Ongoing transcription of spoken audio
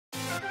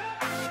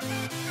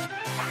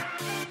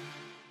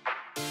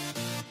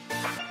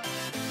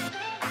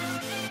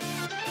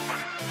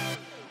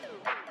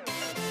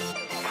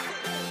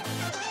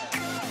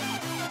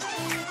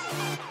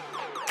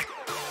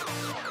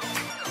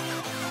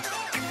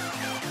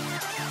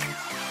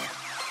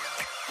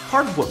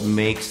Part of what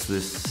makes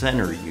this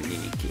center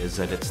unique is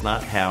that it's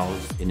not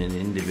housed in an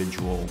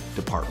individual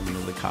department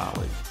of the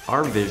college.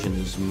 Our vision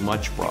is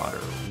much broader.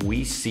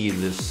 We see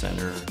this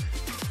center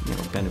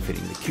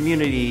benefiting the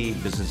community,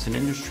 business and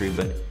industry,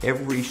 but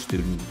every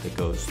student that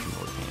goes to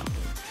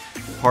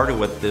Northampton. Part of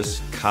what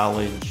this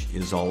college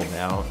is all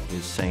about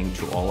is saying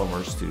to all of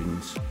our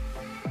students,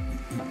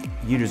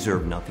 you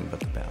deserve nothing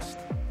but the best.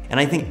 And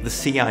I think the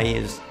CI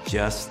is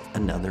just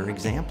another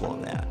example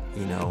of that.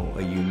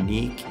 A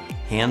unique,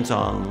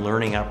 hands-on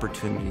learning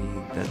opportunity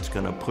that's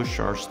going to push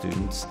our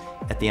students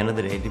at the end of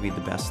the day to be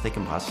the best they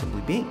can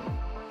possibly be.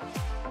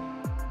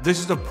 This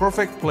is the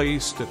perfect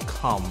place to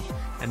come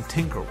and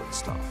tinker with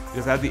stuff.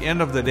 Because at the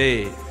end of the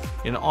day,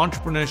 in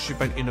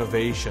entrepreneurship and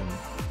innovation,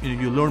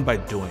 you learn by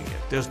doing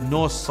it. There's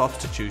no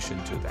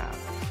substitution to that.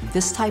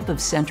 This type of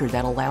center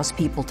that allows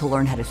people to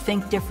learn how to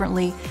think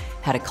differently,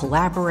 how to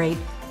collaborate,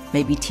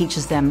 maybe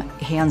teaches them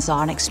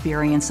hands-on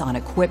experience on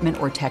equipment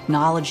or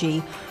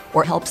technology,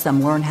 or helps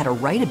them learn how to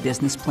write a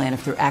business plan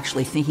if they're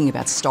actually thinking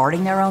about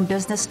starting their own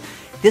business.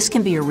 This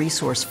can be a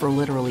resource for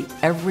literally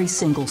every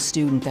single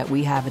student that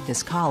we have at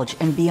this college,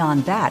 and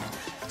beyond that,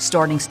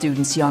 starting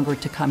students younger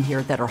to come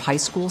here that are high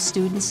school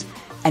students,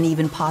 and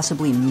even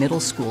possibly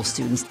middle school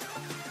students.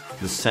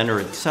 The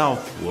center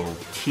itself will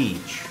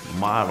teach,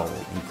 model,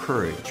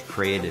 encourage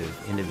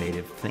creative,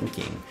 innovative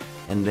thinking,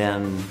 and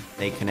then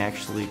they can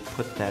actually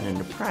put that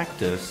into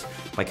practice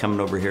by coming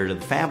over here to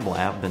the Fab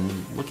Lab and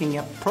looking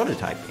at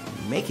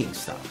prototyping, making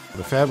stuff.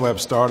 The Fab Lab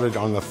started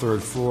on the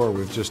 3rd floor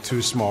with just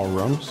 2 small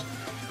rooms,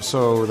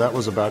 so that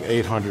was about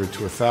 800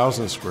 to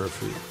 1,000 square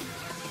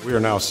feet. We are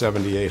now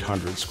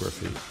 7,800 square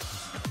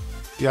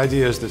feet. The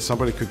idea is that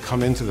somebody could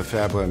come into the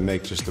Fab Lab and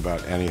make just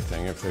about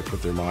anything if they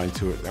put their mind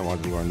to it and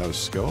wanted to learn those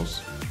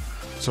skills.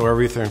 So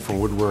everything from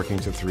woodworking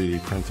to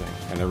 3D printing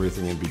and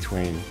everything in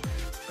between.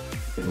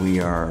 We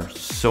are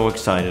so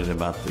excited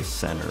about this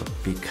center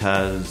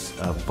because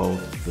of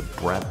both the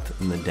breadth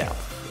and the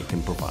depth it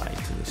can provide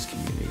to this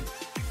community.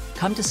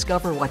 Come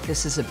discover what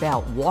this is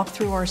about. Walk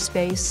through our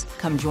space,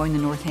 come join the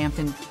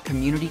Northampton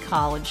Community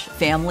College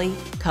family,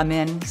 come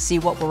in, see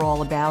what we're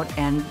all about,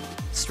 and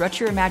stretch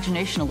your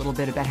imagination a little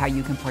bit about how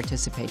you can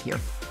participate here.